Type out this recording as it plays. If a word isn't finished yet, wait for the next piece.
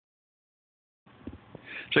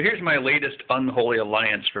So here's my latest unholy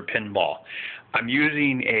alliance for pinball. I'm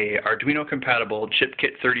using a Arduino compatible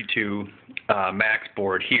ChipKit 32 Max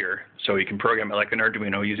board here, so you can program it like an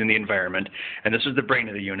Arduino using the environment. And this is the brain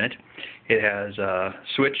of the unit. It has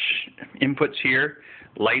switch inputs here,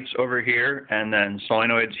 lights over here, and then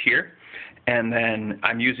solenoids here. And then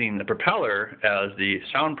I'm using the Propeller as the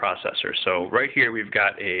sound processor. So right here we've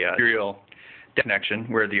got a serial connection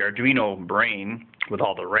where the Arduino brain with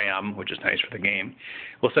all the RAM, which is nice for the game,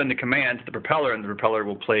 will send the command to the Propeller, and the Propeller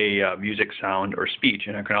will play music, sound, or speech.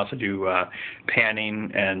 And it can also do panning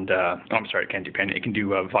and, I'm sorry, it can't do panning. It can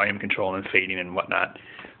do volume control and fading and whatnot.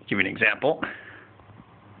 I'll give you an example.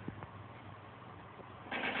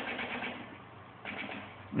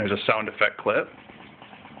 There's a sound effect clip.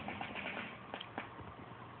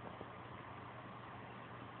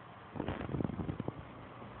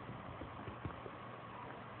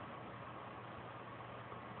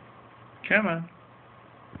 Come on.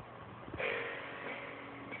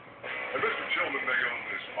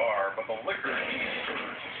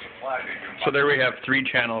 So there we have 3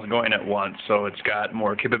 channels going at once, so it's got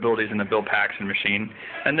more capabilities than the Bill Paxton machine.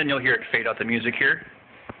 And then you'll hear it fade out the music here.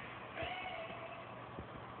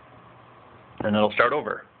 And it'll start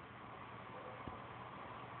over.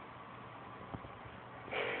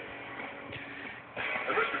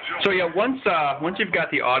 So yeah, once you've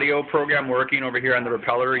got the audio program working over here on the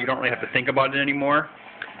Propeller, you don't really have to think about it anymore.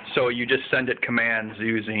 So you just send it commands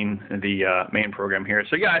using the main program here.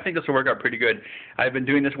 So yeah, I think this will work out pretty good. I've been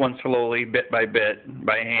doing this one slowly, bit by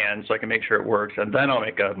hand, so I can make sure it works. And then I'll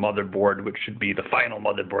make a motherboard, which should be the final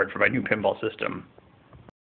motherboard for my new pinball system.